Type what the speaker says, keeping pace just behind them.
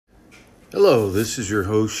Hello, this is your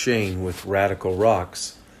host Shane with Radical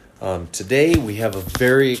Rocks. Today we have a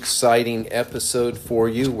very exciting episode for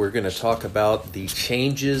you. We're going to talk about the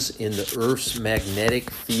changes in the Earth's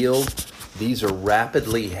magnetic field. These are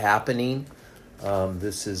rapidly happening.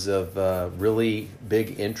 This is of really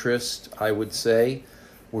big interest, I would say.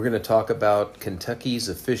 We're going to talk about Kentucky's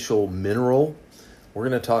official mineral. We're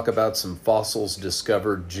going to talk about some fossils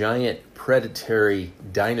discovered, giant predatory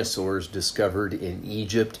dinosaurs discovered in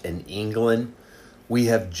Egypt and England. We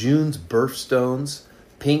have June's birthstones,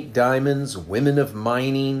 pink diamonds, women of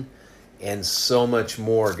mining, and so much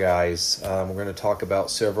more, guys. We're going to talk about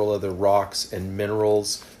several other rocks and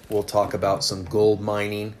minerals. We'll talk about some gold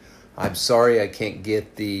mining. I'm sorry I can't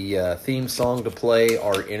get the theme song to play.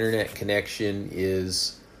 Our internet connection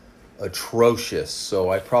is atrocious,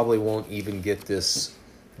 so I probably won't even get this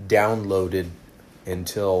downloaded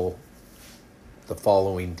until the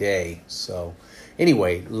following day. So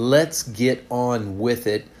anyway, let's get on with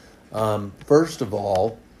it. First of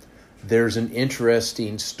all, there's an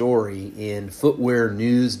interesting story in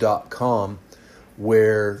footwearnews.com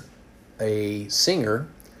where a singer,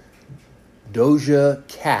 Doja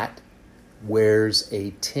Cat, wears a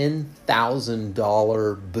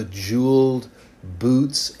 $10,000 bejeweled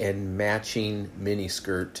boots and matching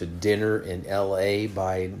miniskirt to dinner in LA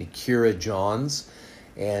by Nikira Johns,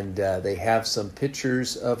 and they have some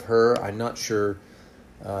pictures of her. I'm not sure.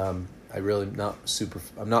 I'm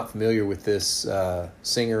not familiar with this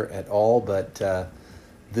singer at all, but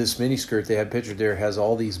this miniskirt they had pictured there has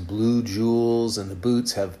all these blue jewels, and the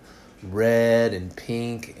boots have red and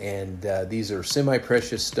pink, and these are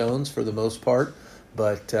semi-precious stones for the most part,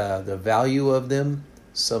 but the value of them,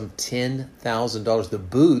 some $10,000. The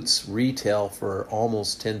boots retail for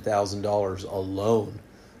almost $10,000 alone.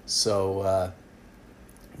 So,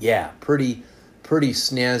 pretty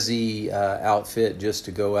snazzy outfit just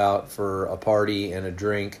to go out for a party and a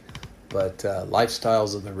drink. But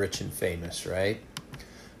lifestyles of the rich and famous, right?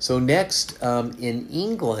 So next, in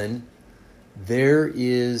England, there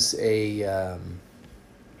is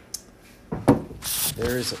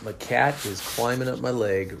my cat is climbing up my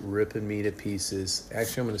leg, ripping me to pieces.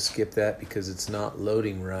 Actually, I'm going to skip that because it's not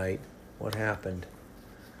loading right. What happened?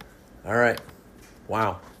 All right.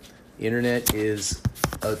 Wow. Internet is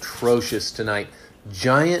atrocious tonight.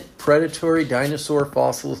 Giant predatory dinosaur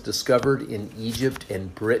fossils discovered in Egypt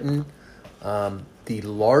and Britain. The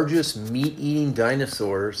largest meat-eating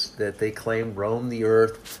dinosaurs that they claim roam the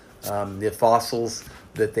earth. The fossils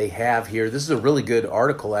that they have here. This is a really good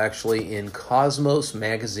article, actually, in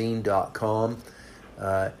cosmosmagazine.com.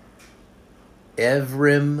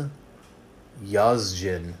 Evrim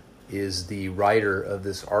Yazjan is the writer of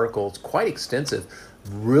this article. It's quite extensive.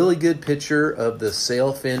 Really good picture of the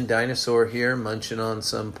sail-fin dinosaur here, munching on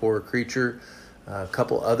some poor creature. A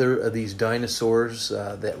couple other of these dinosaurs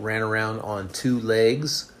that ran around on two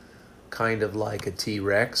legs, kind of like a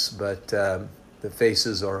T-Rex, but the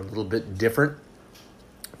faces are a little bit different.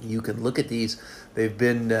 You can look at these. They've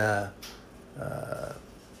been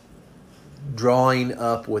drawing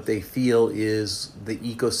up what they feel is the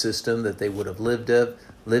ecosystem that they would have lived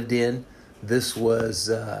in. This was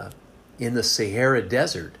in the Sahara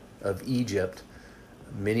Desert of Egypt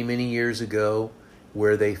many, many years ago,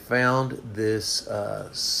 where they found this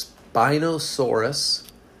Spinosaurus.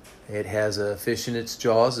 It has a fish in its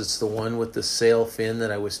jaws. It's the one with the sail fin that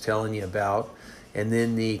I was telling you about. And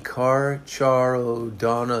then the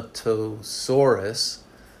Carcharodontosaurus,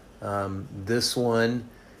 this one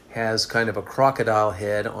has kind of a crocodile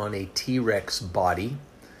head on a T-Rex body.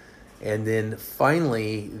 And then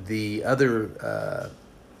finally, the other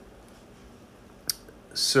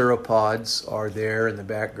sauropods are there in the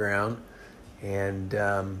background. And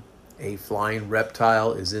a flying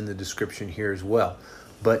reptile is in the description here as well.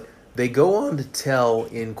 But they go on to tell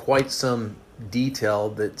in quite some detail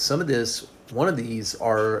that one of these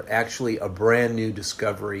are actually a brand new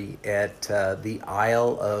discovery at the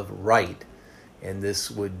Isle of Wight, and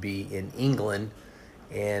this would be in England,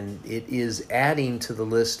 and it is adding to the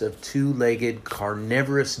list of two-legged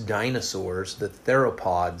carnivorous dinosaurs, the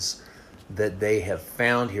theropods, that they have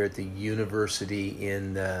found here at the university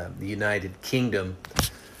in the United Kingdom.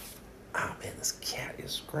 Oh man, this cat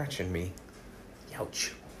is scratching me.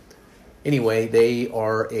 Ouch. Anyway, they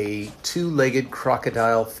are a two-legged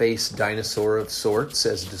crocodile-faced dinosaur of sorts,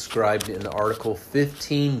 as described in the article,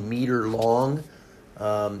 15-meter long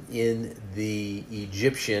in the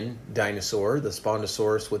Egyptian dinosaur, the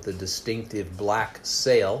Spinosaurus, with a distinctive black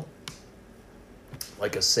sail,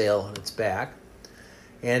 like a sail on its back.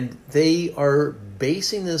 And they are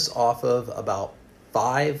basing this off of about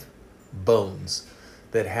 5 bones.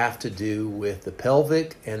 that have to do with the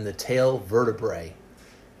pelvic and the tail vertebrae.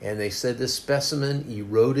 And they said this specimen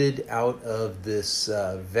eroded out of this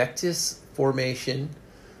Vectis formation,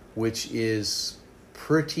 which is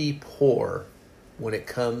pretty poor when it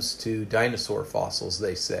comes to dinosaur fossils,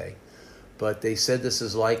 they say. But they said this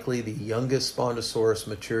is likely the youngest Spinosaurus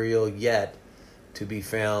material yet to be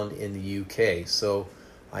found in the UK. So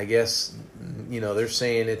I guess, they're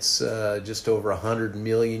saying it's just over 100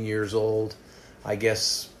 million years old. I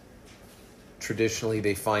guess traditionally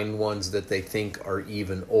they find ones that they think are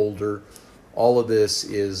even older. All of this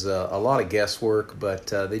is a lot of guesswork, but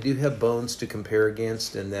they do have bones to compare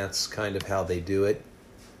against, and that's kind of how they do it.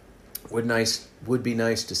 Would be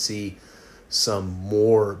nice to see some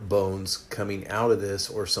more bones coming out of this,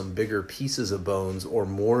 or some bigger pieces of bones, or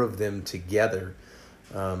more of them together.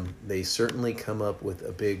 They certainly come up with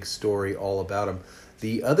a big story all about them.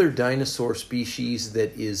 The other dinosaur species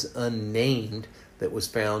that is unnamed that was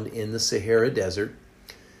found in the Sahara Desert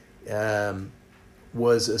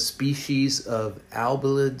was a species of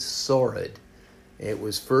Albidosaurid. It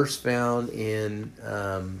was first found in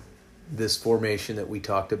this formation that we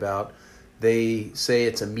talked about. They say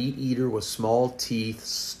it's a meat eater with small teeth,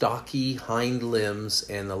 stocky hind limbs,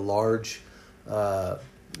 and a large,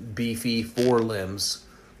 beefy forelimbs,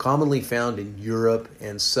 commonly found in Europe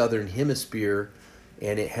and southern hemisphere,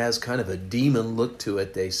 and it has kind of a demon look to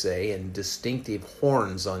it, they say, and distinctive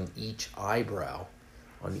horns on each eyebrow,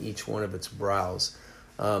 on each one of its brows.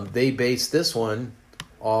 They base this one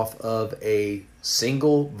off of a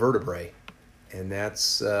single vertebrae, and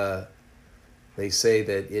that's they say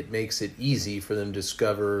that it makes it easy for them to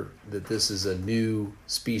discover that this is a new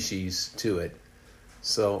species to it.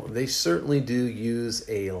 So they certainly do use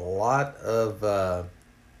a lot of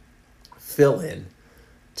fill-in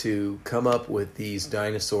to come up with these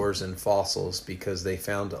dinosaurs and fossils, because they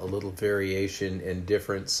found a little variation and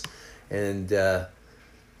difference. And at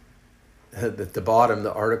the bottom,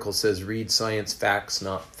 the article says, read science facts,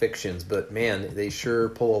 not fictions. But man, they sure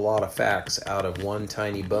pull a lot of facts out of one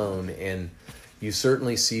tiny bone. And you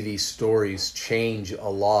certainly see these stories change a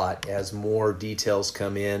lot as more details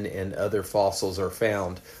come in and other fossils are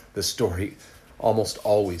found. The story almost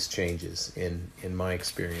always changes in my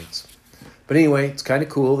experience. But anyway, it's kind of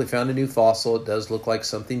cool. They found a new fossil. It does look like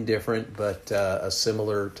something different, but a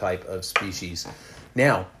similar type of species.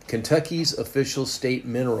 Now, Kentucky's official state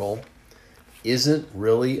mineral isn't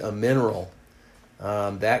really a mineral.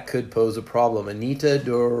 That could pose a problem. Anita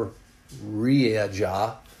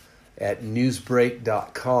Dorieja at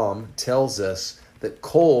newsbreak.com tells us that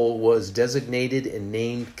coal was designated and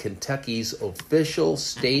named Kentucky's official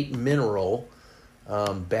state mineral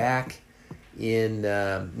back in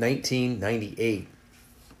 1998.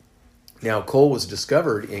 Now, coal was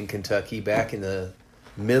discovered in Kentucky back in the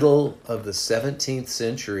middle of the 17th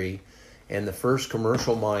century, and the first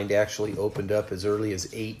commercial mine actually opened up as early as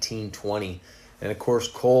 1820. And of course,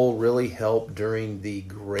 coal really helped during the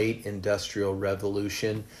Great Industrial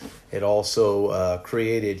Revolution. It also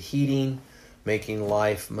created heating, making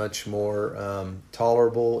life much more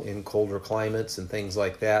tolerable in colder climates and things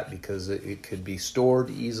like that, because it could be stored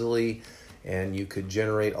easily, and you could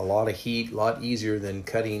generate a lot of heat a lot easier than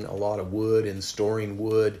cutting a lot of wood and storing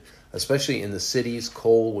wood. Especially in the cities,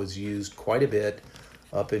 coal was used quite a bit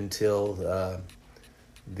up until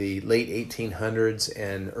the late 1800s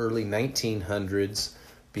and early 1900s,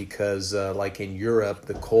 because like in Europe,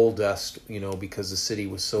 the coal dust, because the city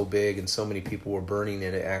was so big and so many people were burning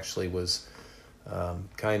it, it actually was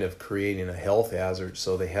kind of creating a health hazard.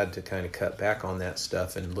 So they had to kind of cut back on that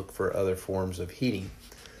stuff and look for other forms of heating.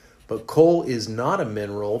 But coal is not a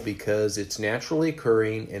mineral because it's naturally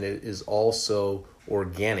occurring, and it is also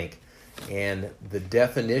organic. And the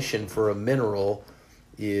definition for a mineral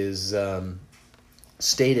is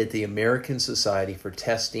stated at the American Society for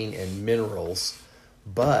Testing and Minerals,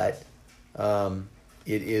 but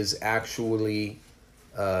it is actually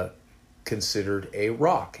considered a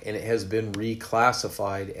rock, and it has been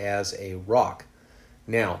reclassified as a rock.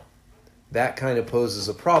 Now, that kind of poses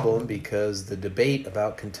a problem, because the debate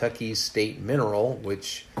about Kentucky's state mineral,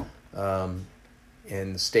 which and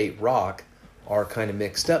state rock, are kind of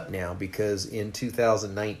mixed up now, because in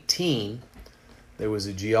 2019 there was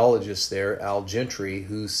a geologist there, Al Gentry,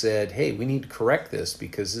 who said, hey, we need to correct this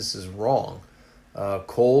because this is wrong.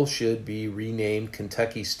 Coal should be renamed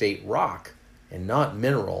Kentucky State Rock and not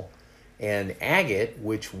mineral. And agate,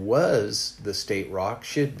 which was the state rock,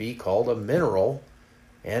 should be called a mineral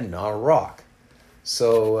and not a rock.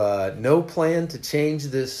 So no plan to change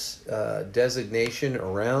this designation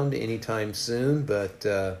around anytime soon, but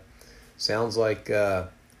sounds like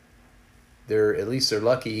they're at least they're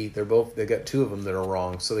lucky. They got two of them that are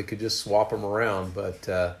wrong, so they could just swap them around.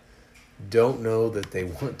 But don't know that they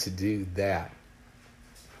want to do that.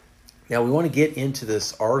 Now we want to get into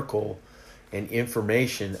this article and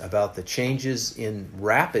information about the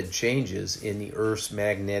rapid changes in the Earth's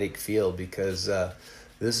magnetic field, because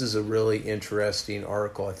this is a really interesting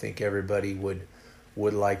article. I think everybody would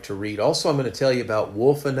like to read. Also, I'm going to tell you about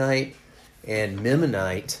wolfenite and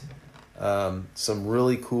mimonite, some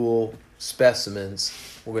really cool specimens.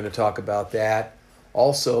 We're going to talk about that.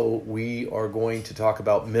 Also, we are going to talk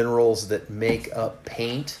about minerals that make up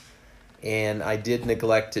paint. And I did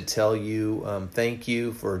neglect to tell you, thank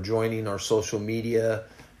you for joining our social media,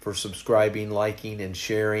 for subscribing, liking, and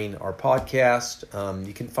sharing our podcast.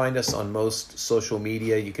 You can find us on most social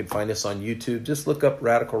media. You can find us on YouTube. Just look up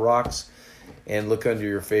Radical Rocks and look under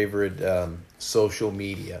your favorite social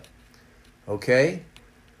media. Okay?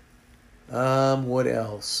 What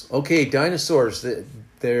else? Okay, dinosaurs.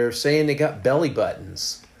 They're saying they got belly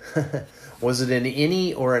buttons. Was it an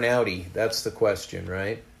innie or an outie? That's the question,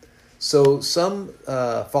 right? So some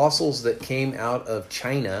fossils that came out of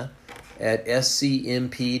China at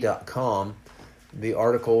scmp.com, the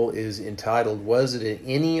article is entitled, "Was it an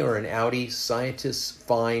innie or an outie? Scientists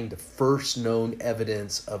find first known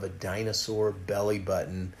evidence of a dinosaur belly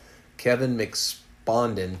button." Kevin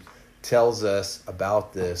McSpondon tells us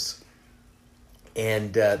about this.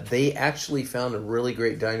 And they actually found a really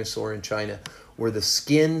great dinosaur in China where the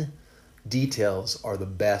skin details are the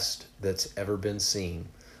best that's ever been seen.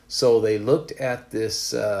 So they looked at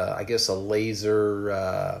this, I guess, a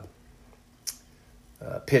laser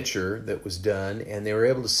picture that was done, and they were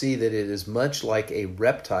able to see that it is much like a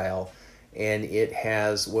reptile, and it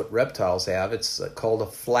has what reptiles have. It's called a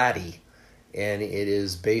flatty, and it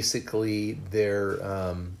is basically their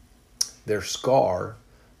scar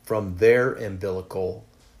from their umbilical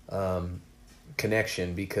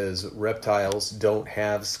connection, because reptiles don't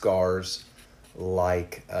have scars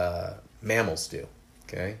like mammals do.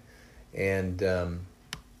 Okay, and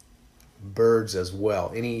birds as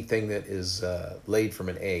well. Anything that is laid from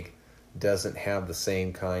an egg doesn't have the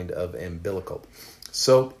same kind of umbilical.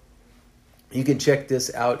 So you can check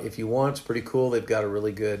this out if you want. It's pretty cool. They've got a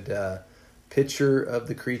really good picture of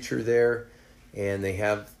the creature there, and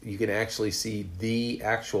you can actually see the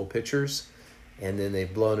actual pictures, and then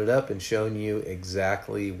they've blown it up and shown you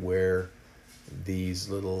exactly where these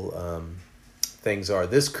little things are.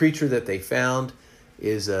 This creature that they found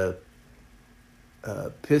is a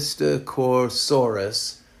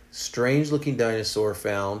Pistachosaurus, strange-looking dinosaur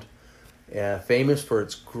found, famous for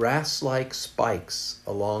its grass-like spikes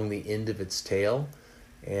along the end of its tail,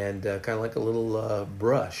 and kind of like a little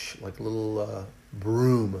brush, like a little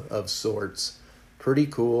broom of sorts. Pretty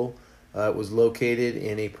cool. It was located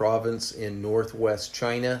in a province in northwest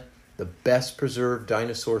China. The best preserved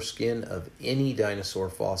dinosaur skin of any dinosaur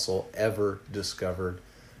fossil ever discovered.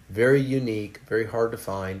 Very unique, very hard to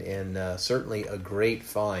find, and certainly a great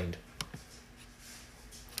find.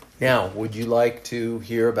 Now, would you like to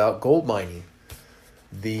hear about gold mining?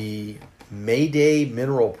 The Mayday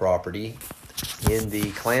mineral property in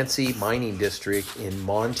the Clancy Mining District in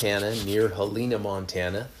Montana, near Helena,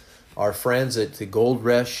 Montana. Our friends at the Gold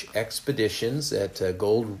Rush Expeditions at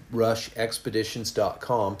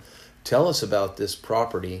goldrushexpeditions.com tell us about this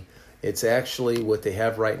property. It's actually, what they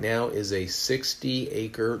have right now is a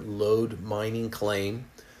 60-acre lode mining claim.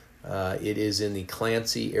 It is in the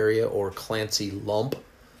Clancy area, or Clancy Lump,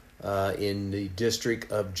 in the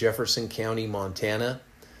district of Jefferson County, Montana.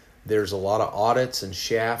 There's a lot of audits and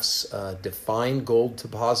shafts, defined gold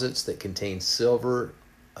deposits that contain silver,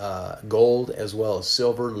 gold, as well as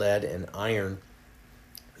silver, lead, and iron.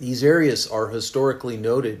 These areas are historically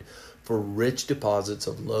noted for rich deposits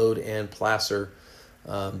of lode and placer.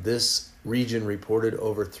 This region reported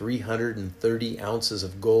over 330 ounces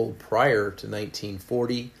of gold prior to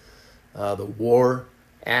 1940. The War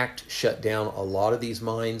Act shut down a lot of these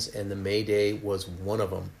mines, and the Mayday was one of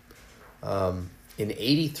them. In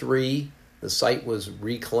 '83, the site was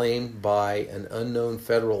reclaimed by an unknown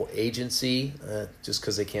federal agency, just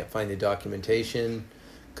because they can't find the documentation.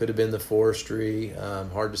 Could have been the forestry,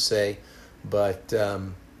 hard to say, but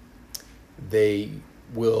they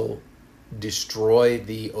will destroy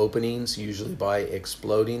the openings, usually by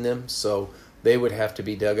exploding them. So they would have to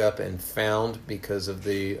be dug up and found because of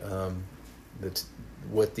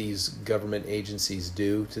what these government agencies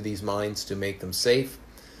do to these mines to make them safe.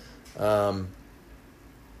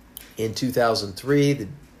 In 2003,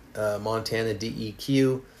 the Montana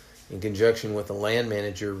DEQ, in conjunction with the land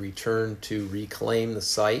manager, returned to reclaim the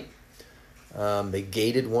site. They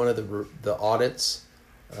gated one of the audits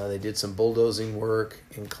They did some bulldozing work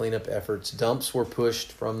and cleanup efforts. Dumps were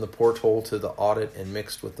pushed from the porthole to the audit and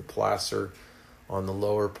mixed with the placer on the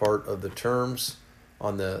lower part of the terms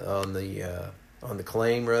on the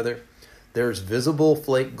claim rather. There's visible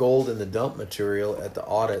flake gold in the dump material at the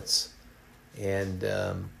audits, and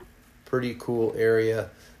pretty cool area.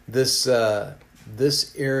 This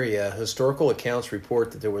area, historical accounts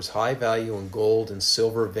report that there was high value in gold and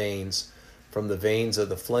silver veins from the veins of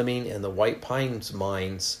the Fleming and the White Pines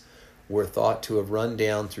mines were thought to have run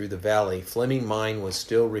down through the valley. Fleming mine was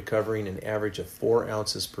still recovering an average of 4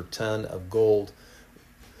 ounces per ton of gold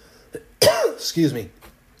excuse me,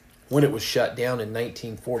 when it was shut down in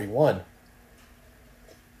 1941.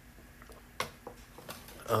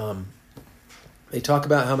 They talk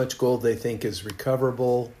about how much gold they think is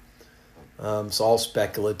recoverable. It's all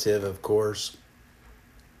speculative, of course.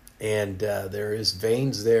 And there is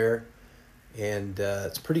veins there. And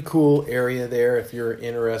it's a pretty cool area there. If you're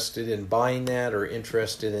interested in buying that or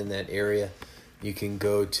interested in that area, you can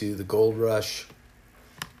go to the Gold Rush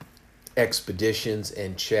Expeditions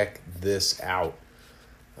and check this out.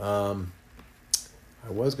 I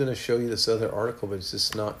was going to show you this other article, but it's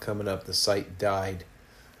just not coming up. The site died.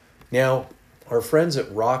 Now, our friends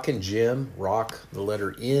at Rock and Gem, Rock, the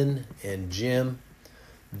letter N, and Gem,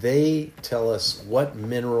 they tell us what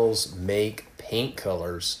minerals make paint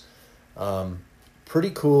colors.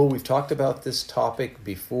 Pretty cool. We've talked about this topic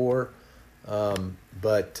before,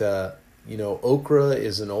 but ochre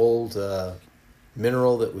is an old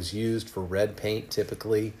mineral that was used for red paint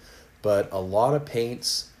typically, but a lot of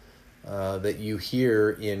paints that you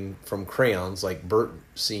hear from crayons like burnt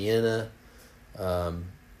sienna,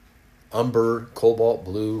 umber, cobalt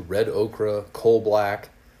blue, red ochre, coal black,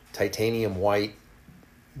 titanium white,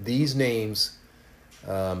 these names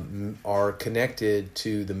are connected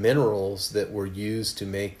to the minerals that were used to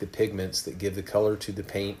make the pigments that give the color to the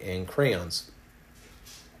paint and crayons.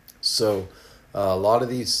 So a lot of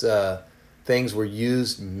these things were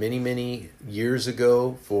used many, many years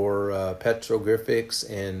ago for petroglyphics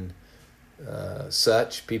and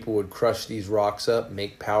such. People would crush these rocks up,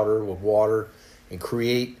 make powder with water, and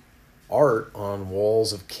create art on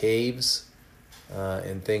walls of caves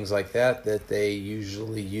and things like that they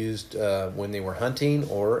usually used when they were hunting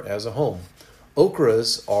or as a home.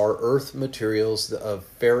 Ochres are earth materials of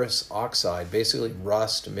ferrous oxide, basically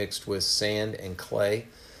rust mixed with sand and clay.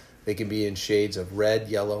 They can be in shades of red,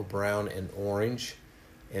 yellow, brown, and orange.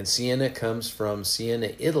 And sienna comes from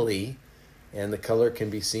Siena, Italy, and the color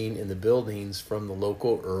can be seen in the buildings from the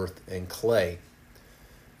local earth and clay.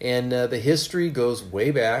 And the history goes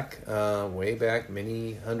way back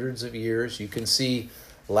many hundreds of years. You can see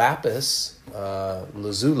lapis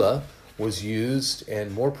lazuli was used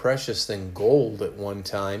and more precious than gold at one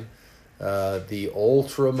time. The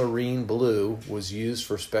ultramarine blue was used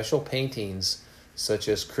for special paintings such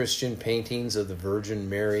as Christian paintings of the Virgin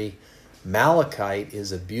Mary. Malachite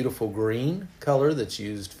is a beautiful green color that's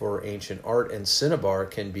used for ancient art, and cinnabar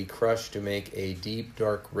can be crushed to make a deep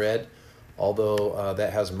dark red, although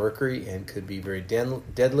that has mercury and could be very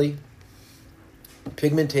deadly.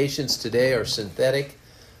 Pigmentations today are synthetic,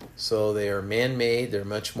 so they are man-made. They're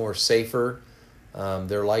much more safer.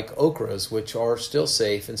 They're like ochres, which are still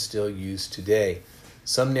safe and still used today.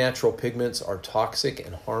 Some natural pigments are toxic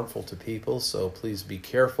and harmful to people, so please be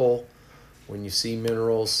careful when you see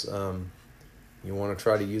minerals. You want to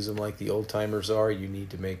try to use them like the old-timers are. You need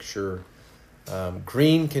to make sure.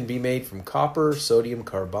 Green can be made from copper, sodium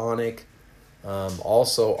carbonic.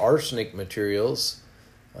 Also, arsenic materials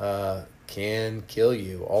can kill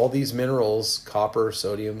you. All these minerals, copper,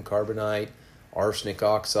 sodium carbonate, arsenic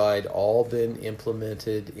oxide, all been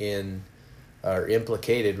implicated in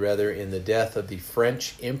the death of the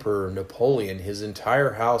French Emperor Napoleon. His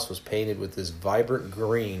entire house was painted with this vibrant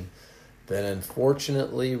green that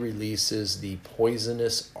unfortunately releases the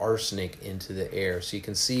poisonous arsenic into the air. So you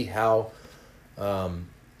can see how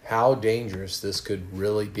dangerous this could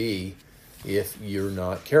really be if you're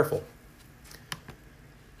not careful.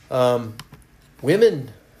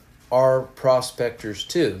 Women are prospectors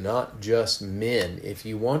too, not just men. If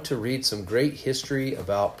you want to read some great history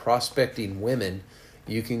about prospecting women,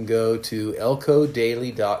 you can go to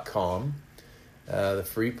elcodaily.com, the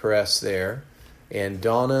free press there, and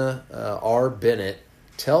Donna R. Bennett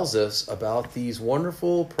tells us about these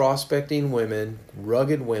wonderful prospecting women,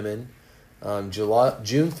 rugged women.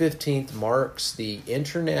 June 15th marks the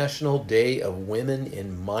International Day of Women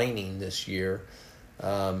in Mining this year.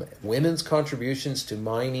 Women's contributions to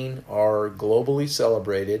mining are globally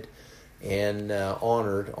celebrated and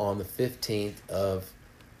honored on the 15th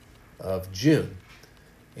of June.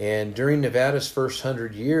 And during Nevada's first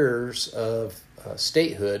 100 years of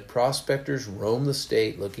statehood, prospectors roam the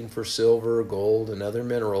state looking for silver, gold, and other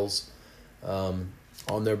minerals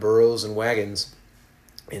on their burros and wagons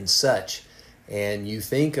and such. And you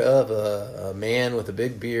think of a man with a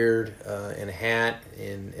big beard and a hat,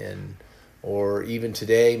 or even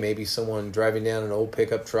today, maybe someone driving down an old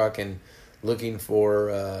pickup truck and looking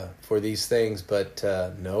for these things. But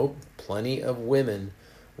no, plenty of women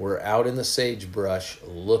were out in the sagebrush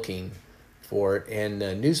looking for it. And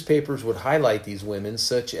newspapers would highlight these women,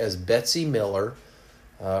 such as Betsy Miller.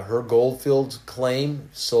 Her Goldfields claim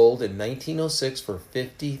sold in 1906 for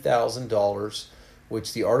 $50,000,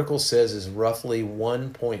 which the article says is roughly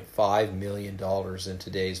 $1.5 million in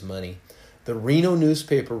today's money. The Reno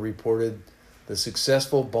newspaper reported the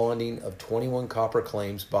successful bonding of 21 copper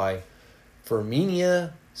claims by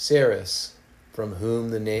Firminia Ceres, from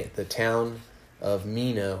whom the town of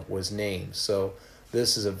Mena was named. So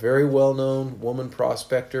this is a very well-known woman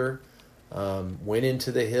prospector. Went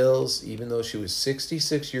into the hills, even though she was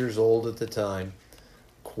 66 years old at the time.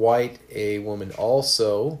 Quite a woman.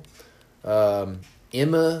 Also,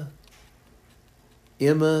 Emma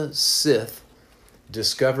Sith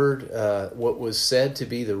discovered what was said to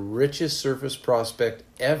be the richest surface prospect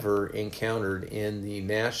ever encountered in the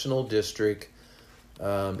National District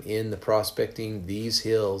in the prospecting these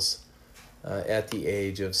hills at the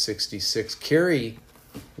age of 66. Carrie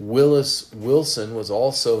Willis Wilson was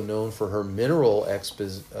also known for her mineral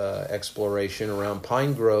exploration around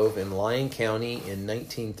Pine Grove in Lyon County in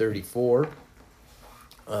 1934.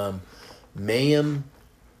 Mayim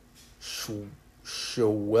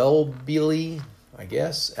Schwelbely, I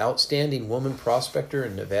guess, outstanding woman prospector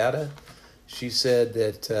in Nevada. She said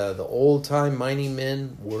that the old-time mining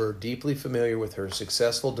men were deeply familiar with her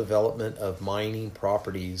successful development of mining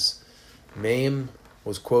properties. Mayim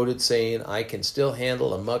was quoted saying, "I can still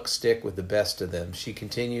handle a muck stick with the best of them." She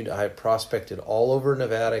continued, "I have prospected all over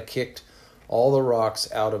Nevada, kicked all the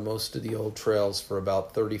rocks out of most of the old trails for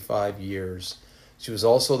about 35 years. She was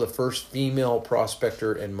also the first female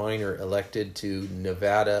prospector and miner elected to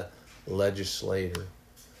Nevada legislature.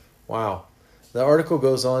 Wow. The article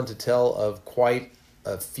goes on to tell of quite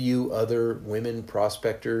a few other women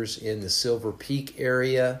prospectors in the Silver Peak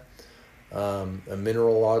area, a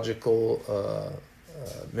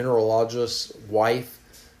mineralogist's wife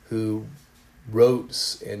who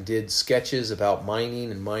wrote and did sketches about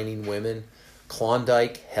mining and mining women.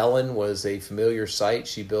 Klondike Helen was a familiar sight.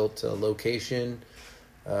 She built a location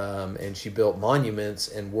and she built monuments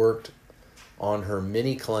and worked on her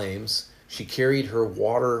many claims. She carried her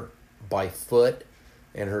water by foot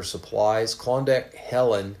and her supplies. Klondike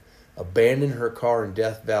Helen abandoned her car in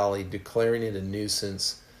Death Valley, declaring it a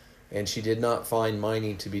nuisance, and she did not find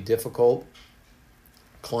mining to be difficult.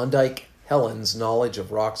 Klondike Helen's knowledge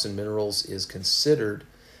of rocks and minerals is considered,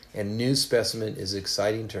 and new specimen is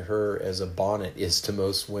exciting to her as a bonnet is to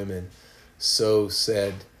most women. So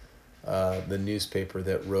said the newspaper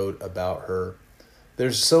that wrote about her.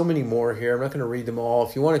 There's so many more here. I'm not going to read them all.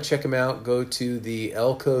 If you want to check them out, go to the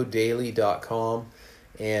elcodaily.com,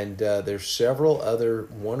 and there's several other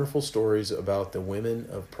wonderful stories about the women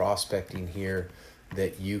of prospecting here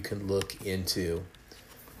that you can look into.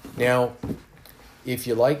 Now, if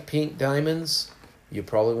you like pink diamonds, you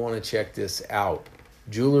probably want to check this out.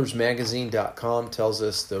 JewelersMagazine.com tells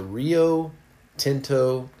us the Rio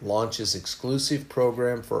Tinto launches exclusive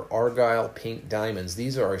program for Argyle pink diamonds.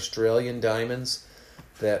 These are Australian diamonds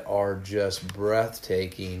that are just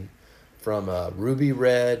breathtaking, from a ruby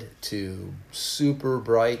red to super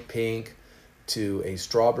bright pink to a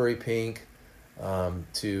strawberry pink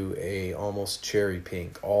to a almost cherry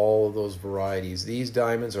pink. All of those varieties. These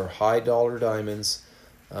diamonds are high dollar diamonds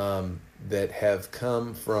that have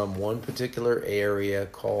come from one particular area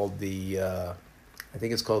called the I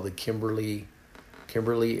think it's called the Kimberley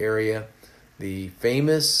area. The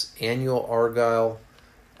famous annual Argyle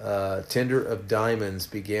Tender of Diamonds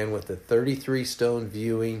began with a 33-stone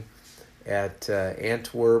viewing at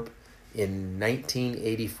Antwerp in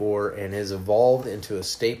 1984 and has evolved into a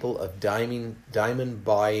staple of diamond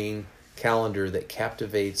buying calendar that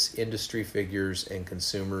captivates industry figures and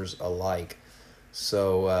consumers alike.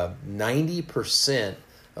 So 90%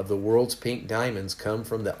 of the world's pink diamonds come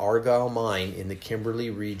from the Argyle mine in the Kimberley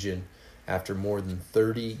region after more than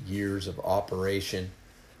 30 years of operation.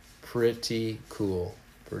 Pretty cool.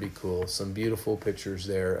 Some beautiful pictures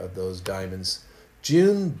there of those diamonds.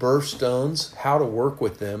 June birthstones, how to work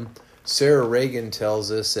with them. Sarah Reagan tells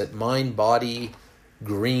us at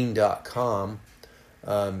mindbodygreen.com.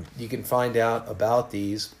 You can find out about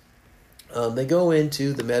these. They go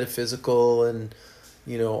into the metaphysical and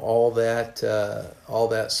all that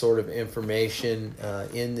sort of information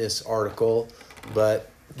in this article. But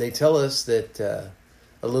they tell us that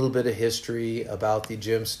a little bit of history about the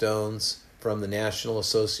gemstones from the National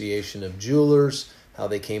Association of Jewelers, how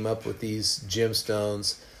they came up with these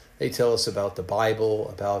gemstones. They tell us about the Bible,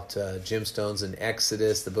 about gemstones in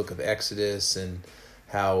Exodus, the book of Exodus, and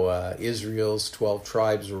how Israel's 12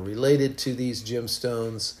 tribes were related to these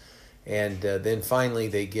gemstones. And then finally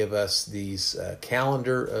they give us these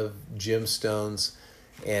calendar of gemstones,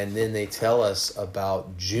 and then they tell us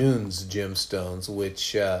about June's gemstones,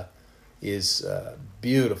 which is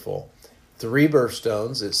beautiful. 3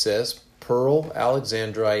 birthstones, it says, pearl,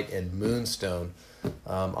 alexandrite, and moonstone.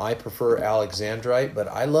 I prefer alexandrite, but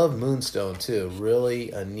I love moonstone too.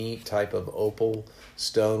 Really a neat type of opal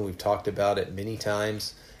stone. We've talked about it many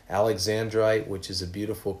times. Alexandrite, which is a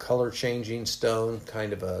beautiful color-changing stone,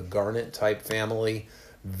 kind of a garnet type family.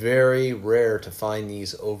 Very rare to find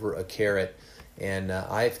these over a carat, and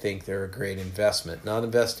I think they're a great investment. Not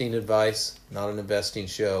investing advice, not an investing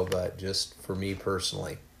show, but just for me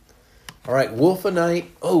personally. All right, wolfenite.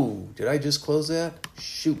 Oh, did I just close that?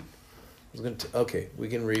 Shoot. Okay, we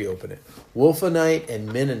can reopen it. Wolfenite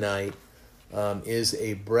and Mennonite is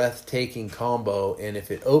a breathtaking combo, and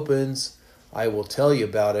if it opens, I will tell you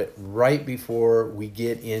about it right before we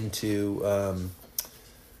get into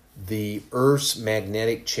the Earth's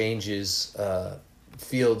magnetic changes.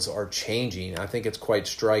 Fields are changing. I think it's quite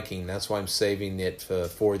striking. That's why I'm saving it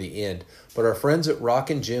for the end. But our friends at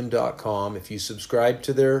rockandgem.com, if you subscribe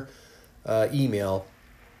to their email,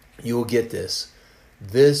 you will get this.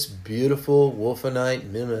 This beautiful wolfenite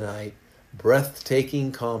Mennonite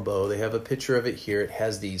breathtaking combo. They have a picture of it here. It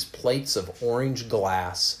has these plates of orange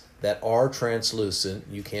glass that are translucent.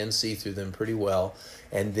 You can see through them pretty well.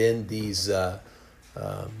 And then these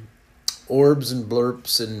orbs and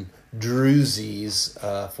blurps and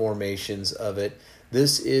drusies formations of it.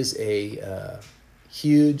 This is a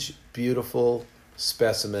huge, beautiful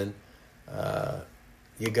specimen.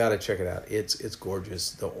 You got to check it out. It's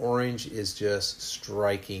gorgeous. The orange is just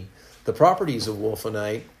striking. The properties of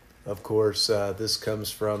wolfenite, of course, this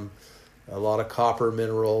comes from a lot of copper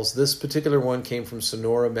minerals. This particular one came from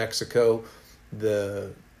Sonora, Mexico.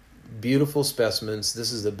 The beautiful specimens.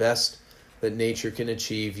 This is the best that nature can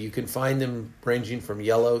achieve. You can find them ranging from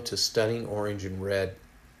yellow to stunning orange and red.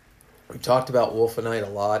 We talked about wolfenite a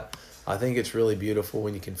lot. I think it's really beautiful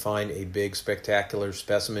when you can find a big, spectacular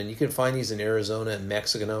specimen. You can find these in Arizona and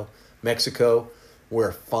Mexico,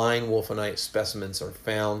 where fine wolfenite specimens are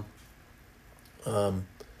found.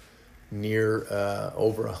 Near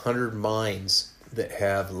over 100 mines that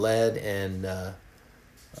have lead and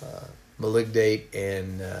molybdate,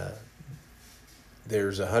 and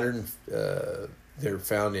there's 100. They're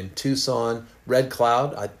found in Tucson, Red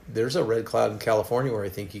Cloud. There's a Red Cloud in California where I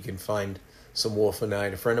think you can find some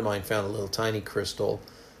wolfenite. A friend of mine found a little tiny crystal.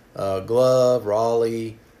 Glove,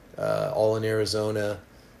 Raleigh, all in Arizona,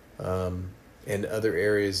 and other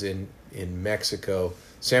areas in Mexico.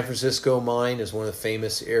 San Francisco mine is one of the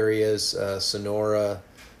famous areas, Sonora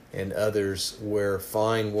and others, where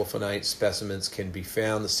fine wolfenite specimens can be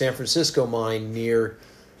found. The San Francisco mine near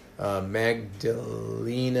Magdalena,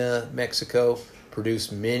 Mexico,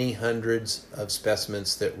 produced many hundreds of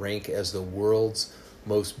specimens that rank as the world's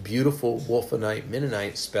most beautiful wolfenite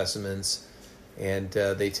Mennonite specimens, and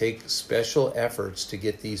they take special efforts to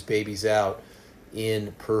get these babies out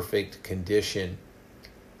in perfect condition.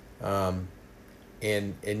 And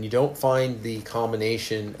you don't find the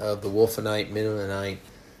combination of the wolfenite Mennonite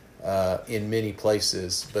in many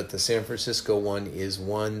places, but the San Francisco one is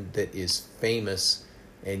one that is famous,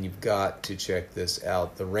 and you've got to check this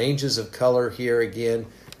out. The ranges of color here again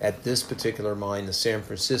at this particular mine, the San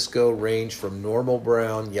Francisco, range from normal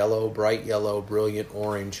brown, yellow, bright yellow, brilliant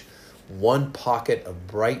orange. One pocket of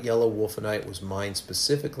bright yellow wolfenite was mined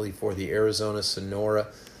specifically for the Arizona Sonora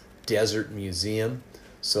Desert Museum.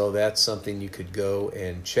 So that's something you could go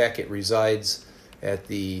and check. It resides at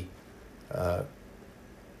the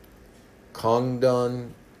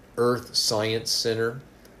Condon Earth Science Center,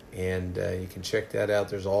 and you can check that out.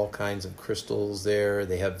 There's all kinds of crystals there.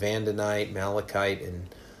 They have vandonite, malachite, and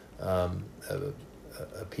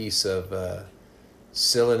a piece of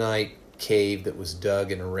selenite cave that was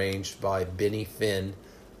dug and arranged by Benny Finn,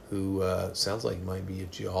 who sounds like he might be a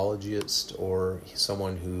geologist or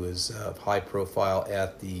someone who is high profile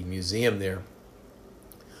at the museum there.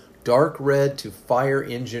 Dark red to fire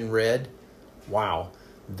engine red. Wow.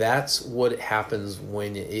 That's what happens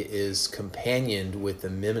when it is companioned with the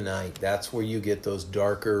Mennonite. That's where you get those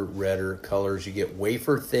darker, redder colors. You get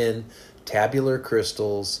wafer-thin tabular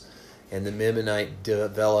crystals, and the Mennonite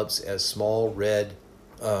develops as small red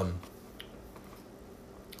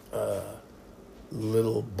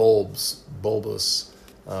little bulbous.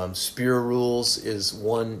 Spirules is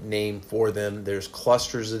one name for them. There's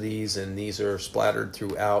clusters of these, and these are splattered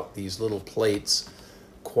throughout these little plates.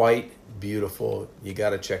 Quite beautiful. You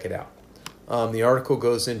got to check it out. The article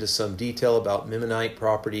goes into some detail about mimonite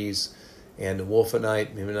properties and the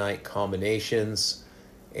wolfenite-mimonite combinations,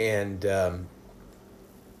 and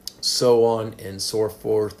so on and so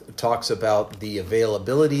forth. It talks about the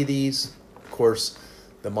availability of these. Of course,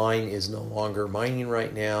 the mine is no longer mining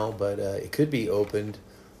right now, but it could be opened.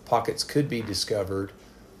 Pockets could be discovered,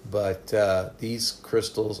 but these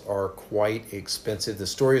crystals are quite expensive. The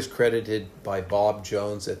story is credited by Bob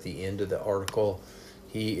Jones at the end of the article.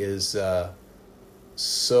 He is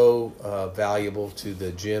so valuable to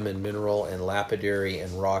the gem and mineral and lapidary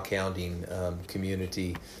and rock hounding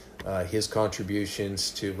community. His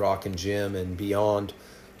contributions to rock and gem and beyond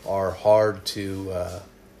are hard to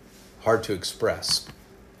express.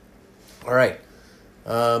 All right.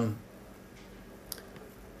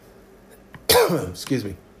 Excuse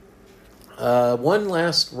me. One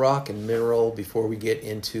last rock and mineral before we get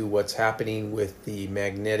into what's happening with the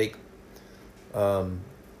magnetic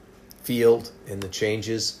field and the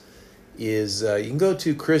changes is you can go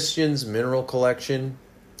to Christian's Mineral Collection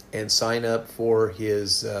and sign up for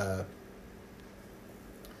his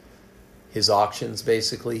auctions.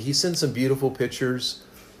 Basically, he sends some beautiful pictures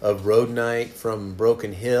of rhodonite from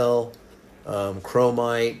Broken Hill,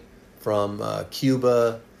 chromite from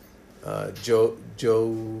Cuba,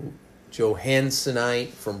 Johannsenite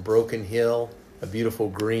from Broken Hill, a beautiful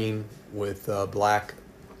green with black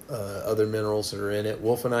other minerals that are in it.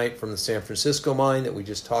 Wolfenite from the San Francisco mine that we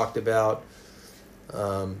just talked about.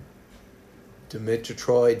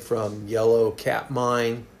 Dimitritroid from Yellow Cap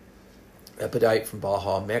mine. Epidite from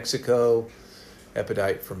Baja, Mexico.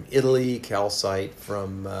 Epidite from Italy. Calcite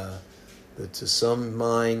from the Tsum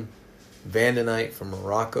mine. Vandonite from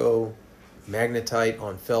Morocco. Magnetite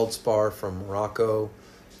on feldspar from Morocco.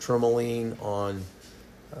 Tourmaline on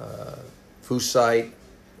Fusite,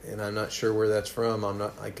 and I'm not sure where that's from.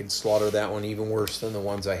 I could slaughter that one even worse than the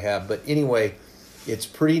ones I have. But anyway, it's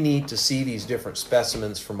pretty neat to see these different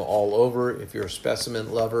specimens from all over. If you're a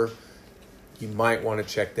specimen lover, you might want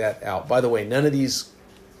to check that out. By the way, none of these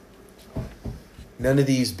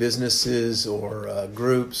businesses or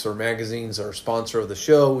groups or magazines are a sponsor of the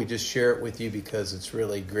show. We just share it with you because it's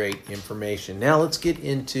really great information. Now let's get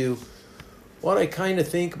into what I kind of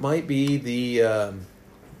think might be the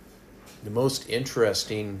most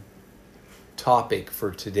interesting topic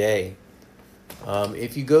for today.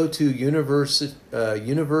 If you go to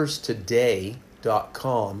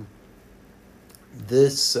universetoday.com,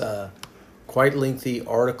 this quite lengthy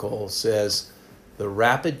article says, the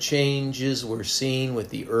rapid changes we're seeing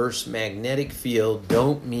with the Earth's magnetic field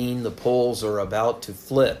don't mean the poles are about to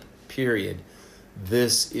flip, period.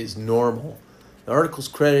 This is normal. The article's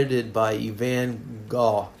credited by Ivan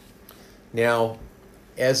Gaw. Now,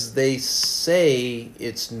 as they say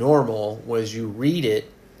it's normal, as you read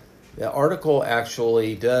it, the article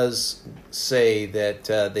actually does say that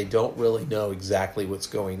they don't really know exactly what's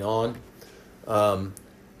going on.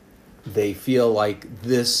 They feel like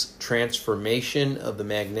this transformation of the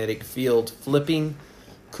magnetic field flipping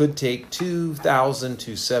could take 2,000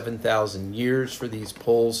 to 7,000 years for these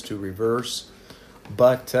poles to reverse,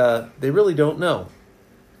 but they really don't know.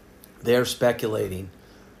 They're speculating.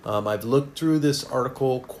 I've looked through this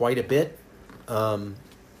article quite a bit, and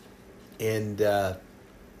the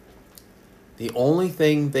only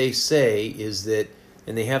thing they say is that,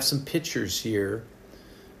 and they have some pictures here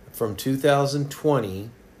from 2020,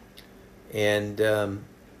 and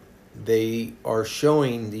they are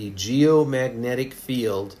showing the geomagnetic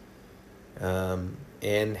field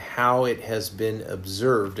and how it has been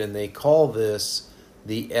observed, and they call this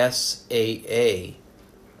the SAA.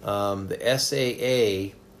 The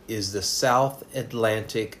SAA is the South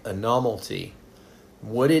Atlantic Anomaly.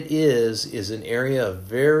 What it is an area of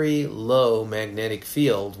very low magnetic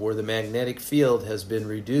field where the magnetic field has been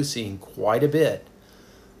reducing quite a bit.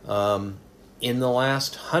 In the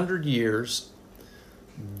last 100 years,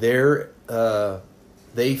 they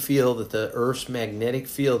feel that the Earth's magnetic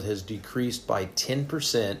field has decreased by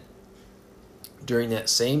 10%. During that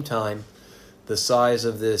same time, the size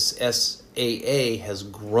of this SAA has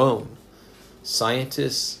grown.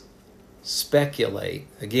 Scientists speculate,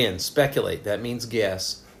 that means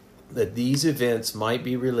guess, that these events might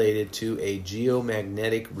be related to a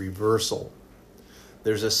geomagnetic reversal.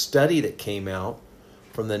 There's a study that came out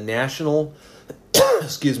from the National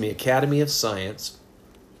Academy of Science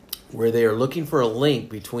where they are looking for a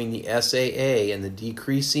link between the SAA and the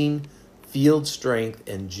decreasing field strength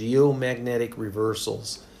and geomagnetic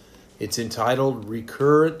reversals. It's entitled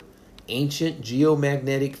Recurrent Ancient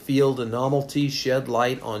Geomagnetic Field Anomalies Shed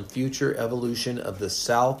Light on Future Evolution of the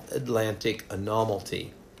South Atlantic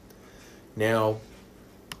Anomaly. Now,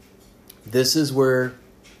 this is where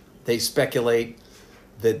they speculate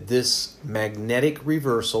that this magnetic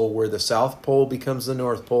reversal, where the South Pole becomes the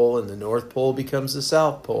North Pole and the North Pole becomes the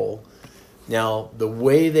South Pole. Now, the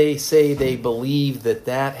way they say they believe that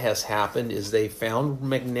that has happened is they found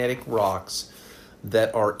magnetic rocks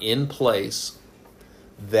that are in place,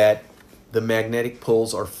 that the magnetic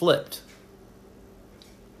poles are flipped.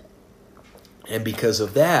 And because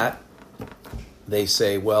of that, they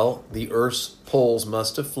say, well, the Earth's poles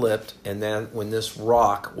must have flipped, and then when this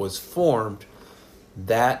rock was formed,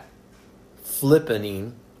 that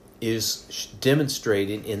flippening is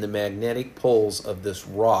demonstrated in the magnetic poles of this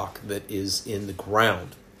rock that is in the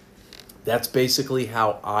ground. That's basically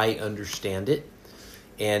how I understand it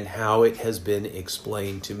and how it has been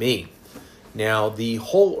explained to me. Now, the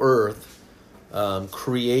whole Earth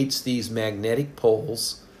creates these magnetic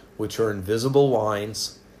poles, which are invisible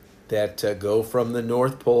lines that go from the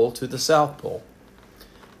North Pole to the South Pole.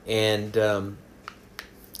 And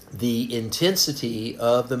the intensity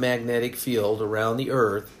of the magnetic field around the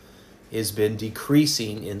Earth has been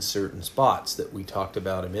decreasing in certain spots that we talked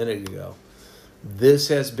about a minute ago. This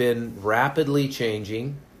has been rapidly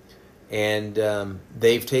changing, and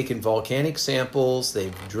they've taken volcanic samples,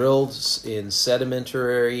 they've drilled in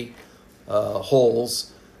sedimentary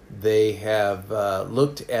holes, they have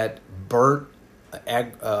looked at burnt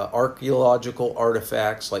archaeological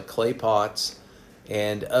artifacts like clay pots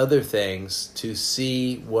and other things to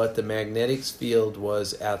see what the magnetic field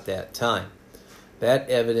was at that time. That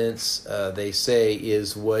evidence, they say,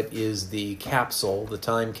 is what is the capsule, the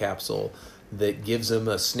time capsule, that gives them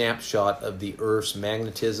a snapshot of the Earth's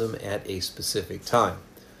magnetism at a specific time.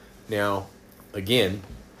 Now, again,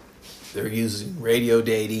 they're using radio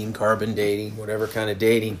dating, carbon dating, whatever kind of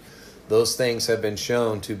dating. Those things have been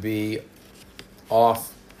shown to be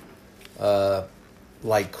off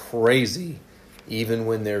like crazy, even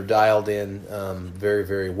when they're dialed in very,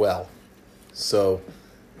 very well. So,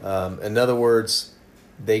 in other words,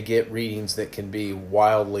 they get readings that can be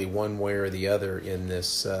wildly one way or the other in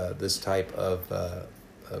this this type of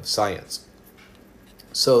science.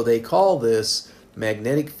 So they call this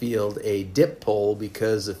magnetic field a dipole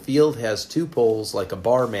because the field has two poles like a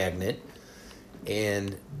bar magnet,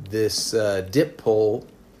 and this dipole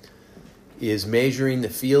is measuring the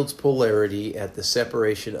field's polarity at the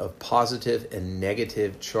separation of positive and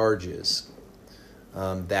negative charges.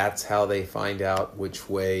 That's how they find out which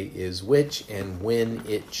way is which and when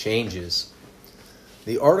it changes.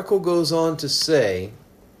 The article goes on to say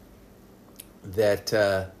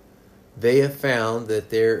that they have found that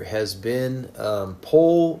there has been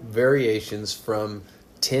pole variations from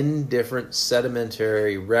 10 different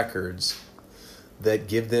sedimentary records that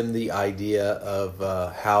give them the idea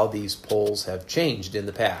of how these poles have changed in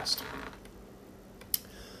the past.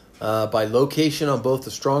 By location on both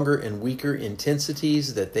the stronger and weaker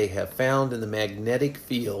intensities that they have found in the magnetic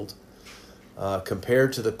field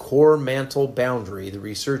compared to the core mantle boundary, the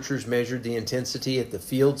researchers measured the intensity at the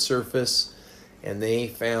field surface, and they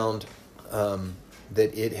found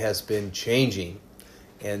that it has been changing.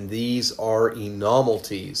 And these are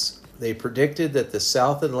anomalies. They predicted that the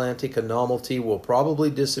South Atlantic anomaly will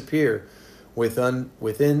probably disappear within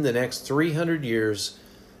the next 300 years,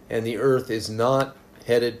 and the Earth is not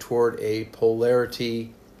headed toward a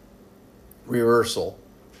polarity reversal.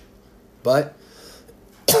 But,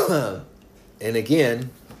 and again,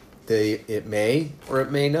 it may or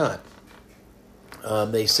it may not.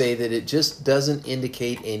 They say that it just doesn't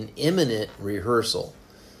indicate an imminent reversal.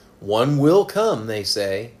 One will come, they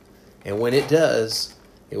say, and when it does,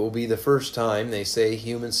 it will be the first time, they say,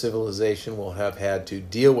 human civilization will have had to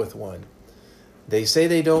deal with one. They say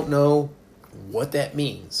they don't know what that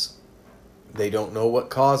means. They don't know what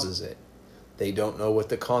causes it. They don't know what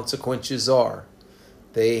the consequences are.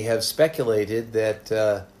 They have speculated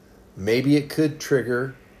that maybe it could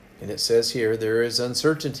trigger, and it says here, there is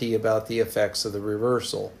uncertainty about the effects of the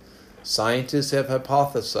reversal. Scientists have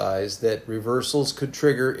hypothesized that reversals could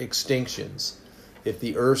trigger extinctions. If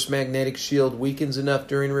the Earth's magnetic shield weakens enough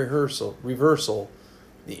during reversal,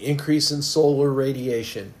 the increase in solar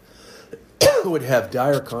radiation would have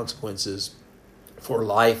dire consequences for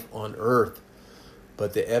life on Earth.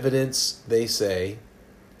 But the evidence, they say,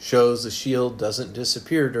 shows the shield doesn't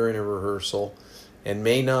disappear during a reversal and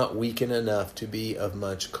may not weaken enough to be of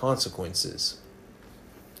much consequences.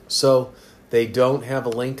 So they don't have a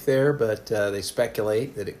link there, but they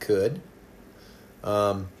speculate that it could.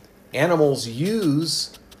 Animals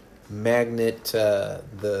use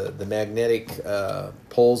the magnetic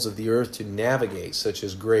poles of the Earth to navigate, such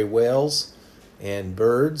as gray whales and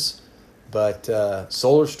birds. But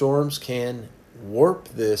solar storms can warp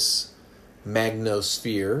this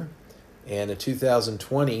magnosphere, and a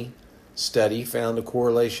 2020 study found a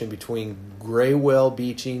correlation between gray whale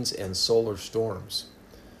beachings and solar storms.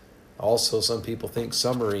 Also, some people think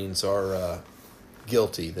submarines are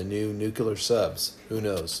guilty, the new nuclear subs. Who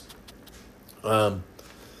knows? The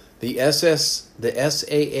SAA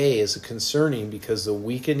is concerning because the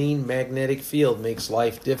weakening magnetic field makes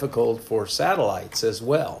life difficult for satellites as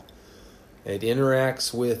well. It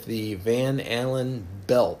interacts with the Van Allen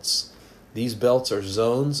belts. These belts are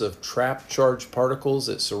zones of trapped charged particles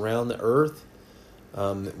that surround the Earth.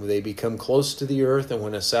 They become close to the Earth, and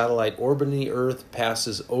when a satellite orbiting the Earth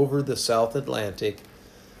passes over the South Atlantic,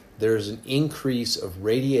 there's an increase of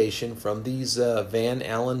radiation from these Van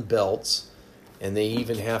Allen belts, and they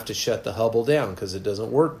even have to shut the Hubble down because it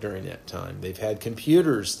doesn't work during that time. They've had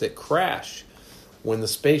computers that crash when the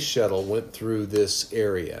space shuttle went through this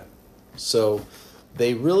area. So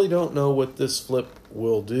they really don't know what this flip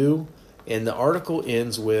will do. And the article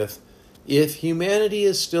ends with, if humanity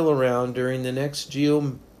is still around during the next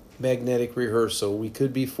geomagnetic rehearsal, we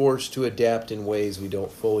could be forced to adapt in ways we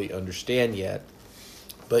don't fully understand yet.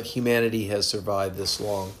 But humanity has survived this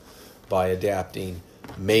long by adapting.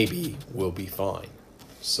 Maybe we'll be fine.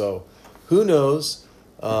 So who knows?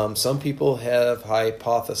 Some people have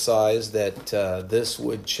hypothesized that this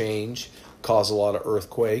would cause a lot of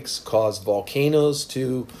earthquakes, cause volcanoes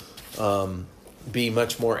to be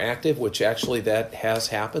much more active, which actually that has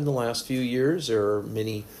happened the last few years. There are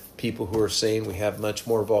many people who are saying we have much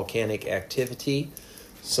more volcanic activity.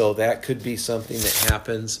 So that could be something that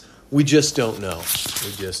happens. We just don't know.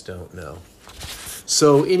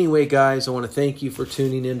 So anyway, guys, I want to thank you for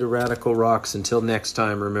tuning into Radical Rocks. Until next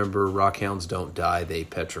time, remember, rockhounds don't die, they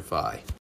petrify.